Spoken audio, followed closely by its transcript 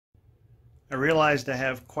I realized I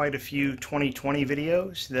have quite a few 2020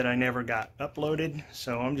 videos that I never got uploaded,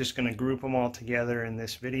 so I'm just going to group them all together in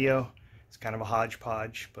this video. It's kind of a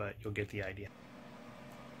hodgepodge, but you'll get the idea.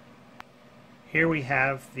 Here we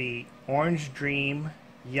have the Orange Dream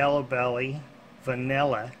Yellow Belly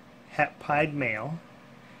Vanilla Het Pied male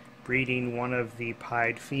breeding one of the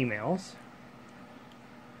pied females.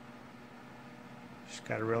 She's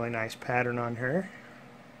got a really nice pattern on her.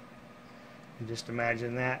 And just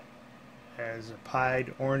imagine that as a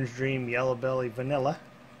pied Orange Dream Yellow Belly Vanilla.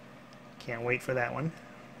 Can't wait for that one.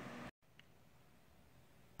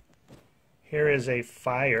 Here is a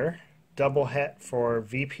fire double het for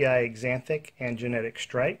VPI Xanthic and Genetic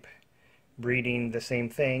Stripe, breeding the same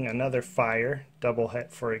thing, another fire double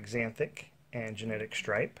het for Xanthic and Genetic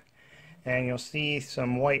Stripe. And you'll see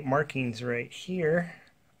some white markings right here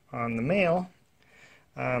on the male.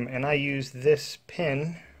 And I use this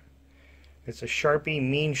pin. It's a Sharpie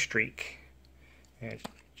Mean Streak. And it's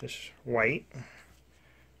just white.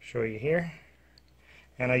 Show you here.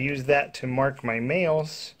 And I use that to mark my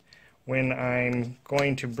males when I'm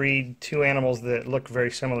going to breed two animals that look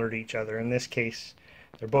very similar to each other. In this case,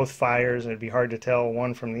 they're both fires, and it'd be hard to tell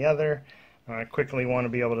one from the other. I quickly want to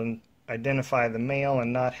be able to identify the male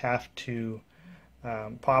and not have to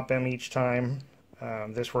pop him each time.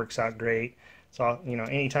 This works out great. So, you know,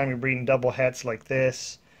 anytime you're breeding double hets like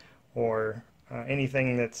this, or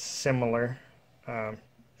anything that's similar, is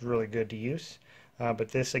really good to use. But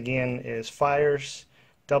this again is fires,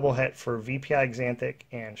 double het for VPI Xanthic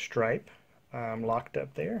and Stripe, locked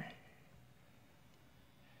up there.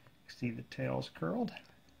 See the tails curled.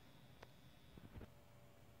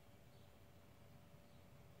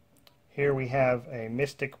 Here we have a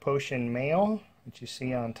Mystic Potion male, which you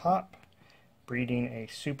see on top, breeding a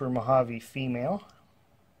Super Mojave female.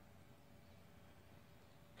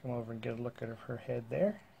 Come over and get a look at her head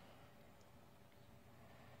there.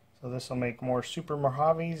 So this will make more Super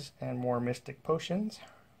Mojaves and more Mystic Potions.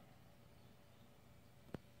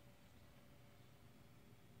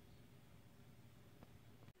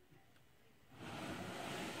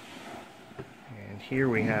 And here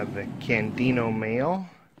we have the Candino male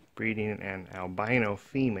breeding an albino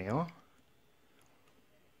female.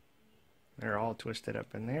 They're all twisted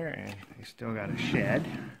up in there, and they still got a shed,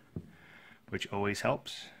 which always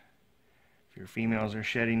helps. If your females are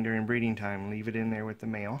shedding during breeding time, leave it in there with the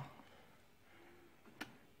male.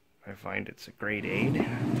 I find it's a great aid.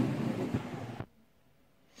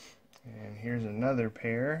 And here's another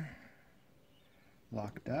pair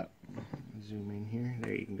locked up. Zoom in here.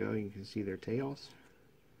 There you can go. You can see their tails.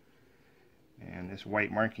 And this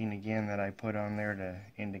white marking again that I put on there to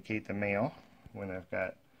indicate the male when I've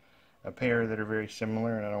got a pair that are very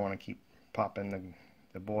similar and I don't want to keep popping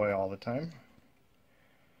the boy all the time.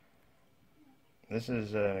 This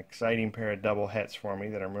is an exciting pair of double hets for me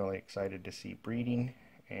that I'm really excited to see breeding,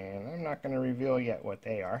 and I'm not going to reveal yet what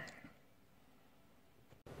they are.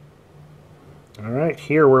 Alright,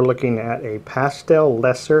 here we're looking at a pastel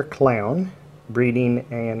lesser clown breeding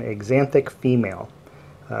an Xanthic female,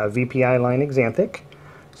 VPI line Xanthic.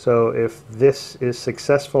 So if this is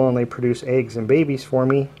successful and they produce eggs and babies for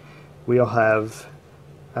me, we'll have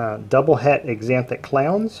double het Xanthic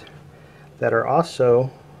clowns that are also,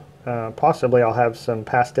 possibly I'll have some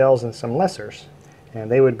pastels and some lessers, and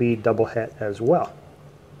they would be double het as well.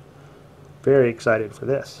 Very excited for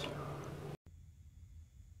this.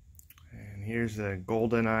 And here's the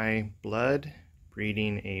GoldenEye Blood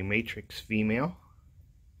breeding a Matrix female.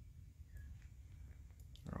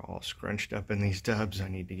 They're all scrunched up in these tubs. I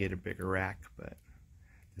need to get a bigger rack, but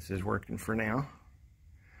this is working for now.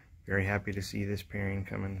 Very happy to see this pairing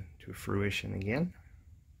coming to fruition again.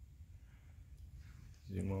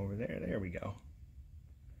 Zoom over there. There we go.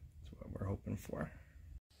 That's what we're hoping for.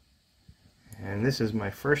 And this is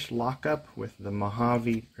my first lockup with the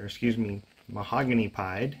Mahogany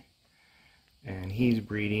Pied, and he's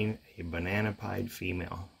breeding a Banana Pied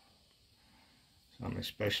female. So I'm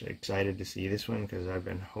especially excited to see this one because I've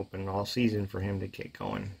been hoping all season for him to get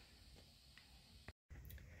going.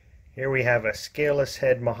 Here we have a Scaleless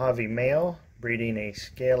Head Mojave male breeding a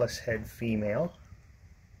Scaleless Head female.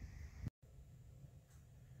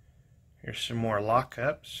 Here's some more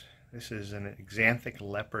lockups. This is an Xanthic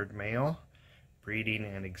Leopard male breeding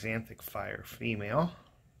an Xanthic Fire female.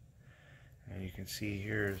 And you can see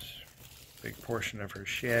here's a big portion of her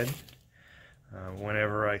shed.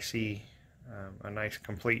 Whenever I see a nice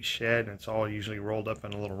complete shed, and it's all usually rolled up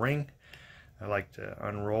in a little ring, I like to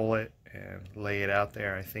unroll it and lay it out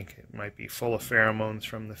there. I think it might be full of pheromones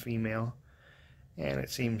from the female, and it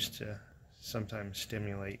seems to sometimes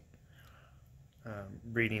stimulate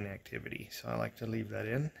breeding activity, so I like to leave that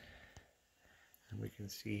in. And we can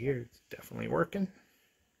see here it's definitely working.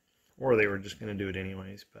 Or they were just going to do it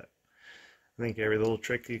anyways, but I think every little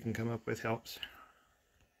trick you can come up with helps.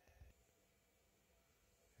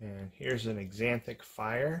 And here's an Axanthic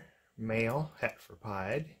Fire male, het for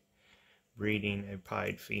pied, breeding a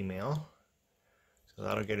pied female. So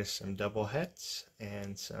that'll get us some double hets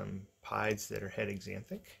and some pieds that are het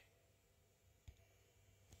Axanthic.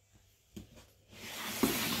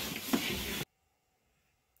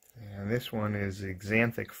 And this one is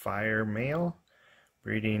Axanthic Fire male,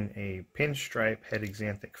 breeding a pinstripe het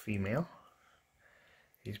Axanthic female.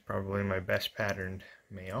 He's probably my best patterned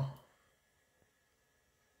male.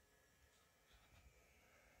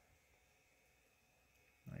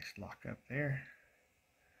 Nice lock up there.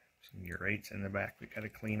 Some urates in the back we got to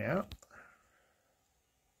clean out.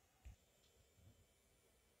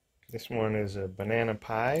 This one is a banana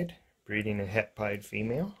pied, breeding a het pied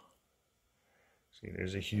female. See,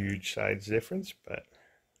 there's a huge size difference, but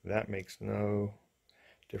that makes no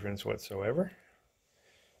difference whatsoever.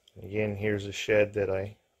 Again, here's a shed that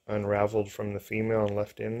I unraveled from the female and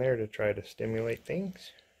left in there to try to stimulate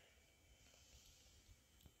things.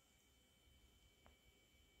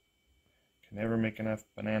 Can never make enough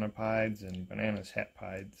banana pieds, and banana's het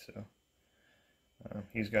pied, so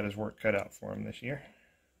he's got his work cut out for him this year.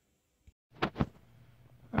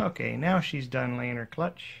 Okay, now she's done laying her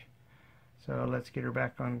clutch. So let's get her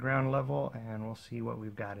back on ground level and we'll see what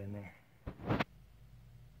we've got in there.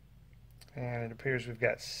 And it appears we've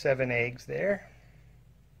got 7 eggs there.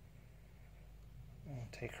 I'll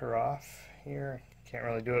take her off here. Can't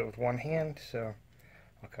really do it with one hand, so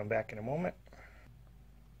I'll come back in a moment.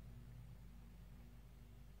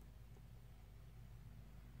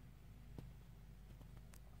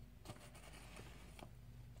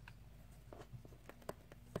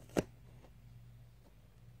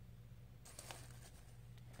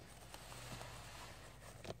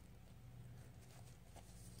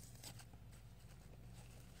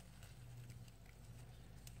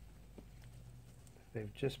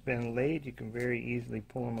 They've just been laid. You can very easily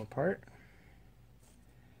pull them apart.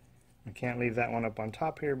 I can't leave that one up on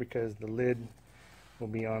top here because the lid will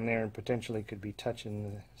be on there and potentially could be touching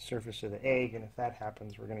the surface of the egg, and if that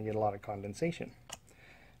happens we're going to get a lot of condensation.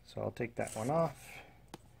 So I'll take that one off.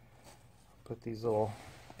 Put these little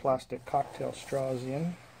plastic cocktail straws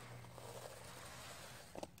in.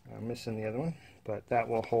 I'm missing the other one, but that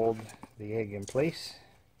will hold the egg in place.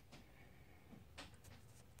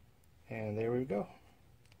 And there we go.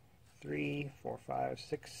 3, 4, 5,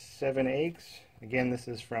 6, 7 eggs. Again, this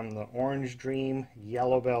is from the Orange Dream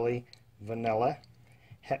Yellow Belly Vanilla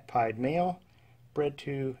het pied male, bred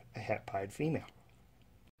to a het pied female.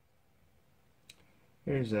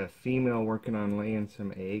 Here's a female working on laying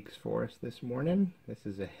some eggs for us this morning. This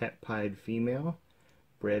is a het pied female,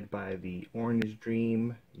 bred by the Orange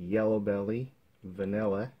Dream Yellow Belly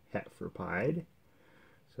Vanilla het for pied.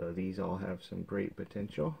 So these all have some great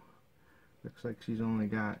potential. Looks like she's only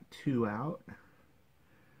got 2 out,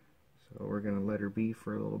 so we're going to let her be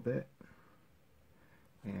for a little bit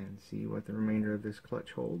and see what the remainder of this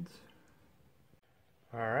clutch holds.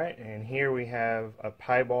 Alright, and here we have a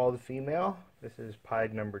piebald female. This is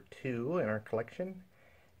pied number 2 in our collection,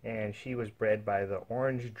 and she was bred by the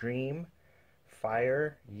Orange Dream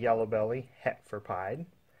Fire Yellow Belly het for pied.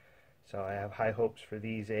 So I have high hopes for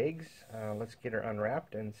these eggs. Let's get her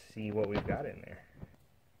unwrapped and see what we've got in there.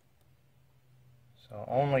 So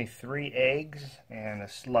only 3 eggs and a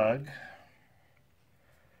slug.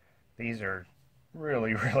 These are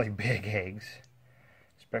really, really big eggs,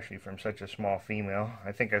 especially from such a small female.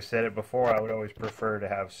 I think I've said it before, I would always prefer to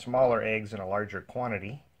have smaller eggs in a larger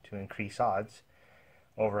quantity to increase odds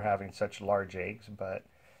over having such large eggs. But,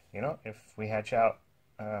 you know, if we hatch out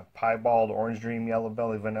piebald Orange Dream Yellow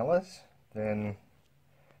Belly Vanillas, then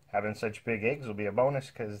having such big eggs will be a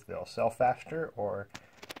bonus because they'll sell faster or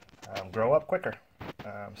grow up quicker.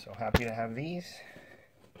 So happy to have these.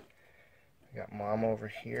 I got Mom over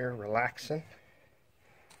here relaxing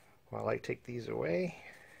while I take these away.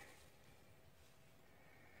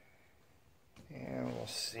 And we'll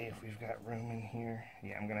see if we've got room in here.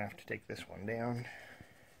 Yeah, I'm going to have to take this one down.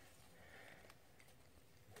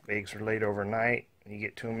 If eggs are laid overnight, you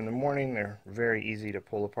get to them in the morning, they're very easy to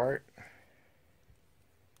pull apart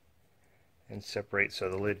and separate so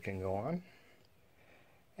the lid can go on.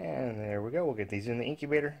 And there we go. We'll get these in the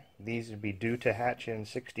incubator. These would be due to hatch in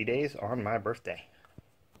 60 days on my birthday.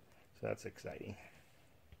 So that's exciting.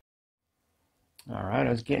 Alright, I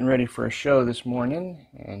was getting ready for a show this morning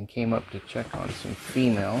and came up to check on some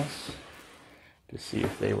females to see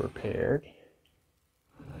if they were paired.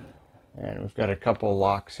 And we've got a couple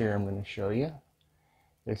locks here I'm going to show you.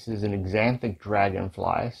 This is an Xanthic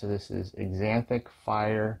dragonfly, so this is Xanthic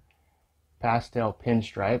Fire Pastel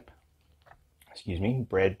Pinstripe,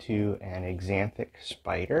 bred to an Xanthic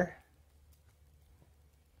spider.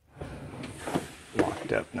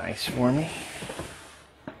 Locked up nice for me.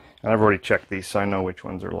 And I've already checked these, so I know which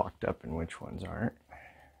ones are locked up and which ones aren't.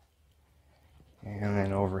 And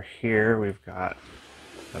then over here we've got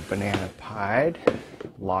a banana pied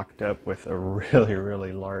locked up with a really,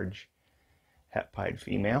 really large het pied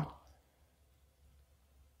female.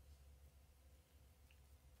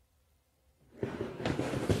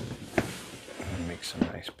 Make some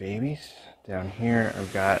nice babies. Down here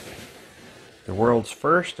I've got the world's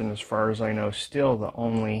first, and as far as I know still the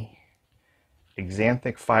only,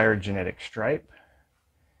 Xanthic Fire genetic stripe,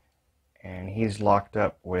 and he's locked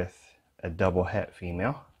up with a double het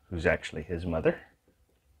female who's actually his mother.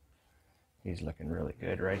 He's looking really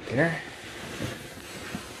good right there.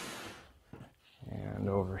 And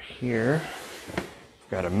over here we've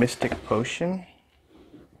got a Mystic Potion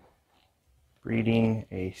breeding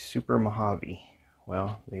a Super Mojave.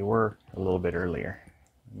 Well, they were a little bit earlier.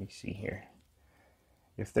 Let me see here.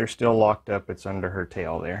 If they're still locked up, it's under her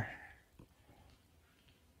tail there.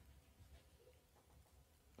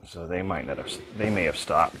 So they might not have, they may have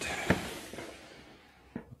stopped.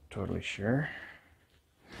 Totally sure.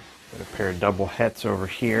 Got a pair of double hets over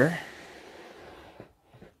here.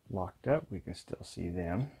 Locked up, we can still see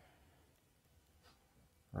them.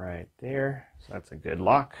 Right there, so that's a good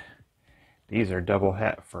lock. These are double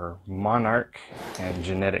het for Monarch and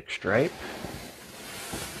Genetic Stripe.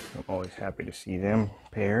 I'm always happy to see them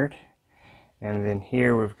paired. And then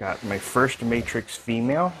here we've got my first matrix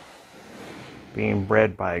female being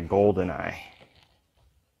bred by Goldeneye.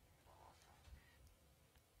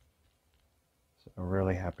 So I'm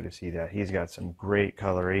really happy to see that. He's got some great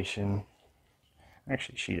coloration.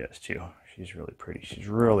 Actually, she does too. She's really pretty. She's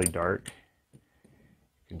really dark. You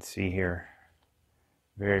can see here,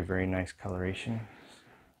 very, very nice coloration.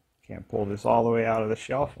 Can't pull this all the way out of the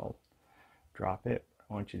shelf. I'll drop it.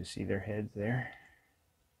 I want you to see their heads there.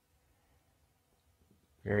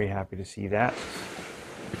 Very happy to see that.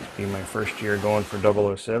 Be my first year going for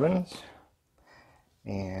 007s.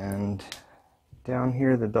 And down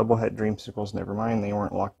here, the double het dreamsicles, never mind, they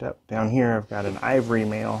weren't locked up. Down here I've got an ivory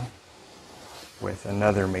male with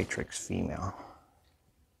another matrix female.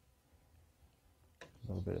 A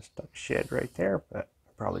little bit of stuck shed right there, but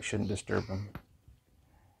I probably shouldn't disturb them.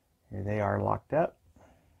 Here they are locked up.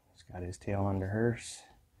 He's got his tail under hers.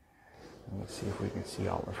 Let's see if we can see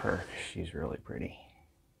all of her. She's really pretty.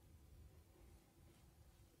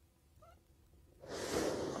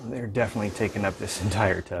 They're definitely taking up this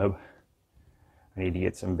entire tub. I need to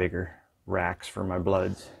get some bigger racks for my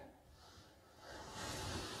bloods.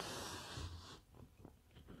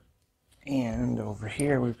 And over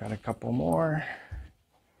here we've got a couple more.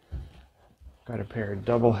 Got a pair of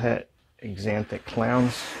double het Xanthic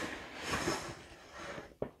clowns,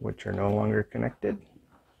 which are no longer connected.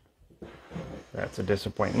 That's a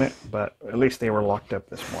disappointment, but at least they were locked up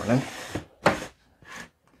this morning.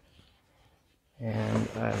 And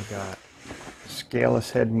I've got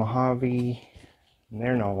Scaleless Head Mojave, and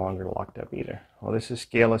they're no longer locked up either. Well, this is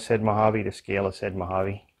Scaleless Head Mojave to Scaleless Head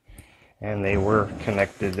Mojave, and they were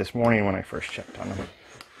connected this morning when I first checked on them.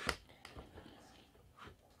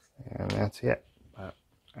 And that's it. But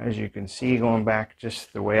as you can see, going back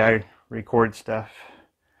just the way I record stuff,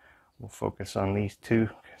 we'll focus on these two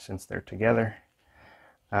since they're together.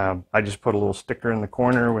 I just put a little sticker in the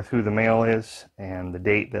corner with who the male is and the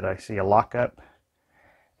date that I see a lockup.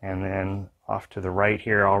 And then off to the right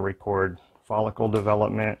here, I'll record follicle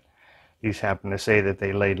development. These happen to say that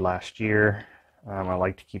they laid last year. I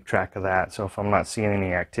like to keep track of that. So if I'm not seeing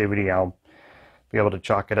any activity, I'll be able to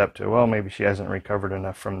chalk it up to, well, maybe she hasn't recovered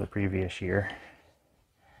enough from the previous year.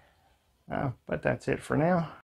 But that's it for now.